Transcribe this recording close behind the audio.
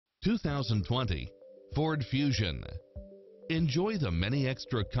2020 Ford Fusion. Enjoy the many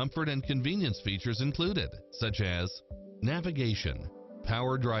extra comfort and convenience features included, such as navigation,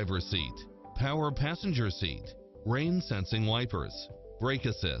 power driver seat, power passenger seat, rain sensing wipers, brake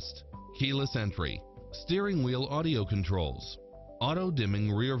assist, keyless entry, steering wheel audio controls, auto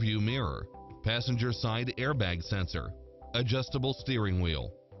dimming rear view mirror, passenger side airbag sensor, adjustable steering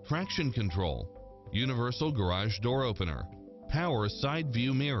wheel, traction control, universal garage door opener, power side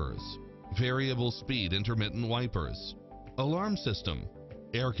view mirrors, variable speed intermittent wipers, alarm system,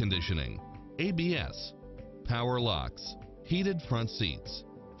 air conditioning, ABS, power locks, heated front seats,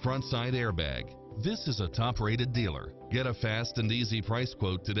 front side airbag. This is a top-rated dealer. Get a fast and easy price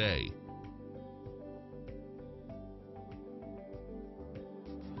quote today.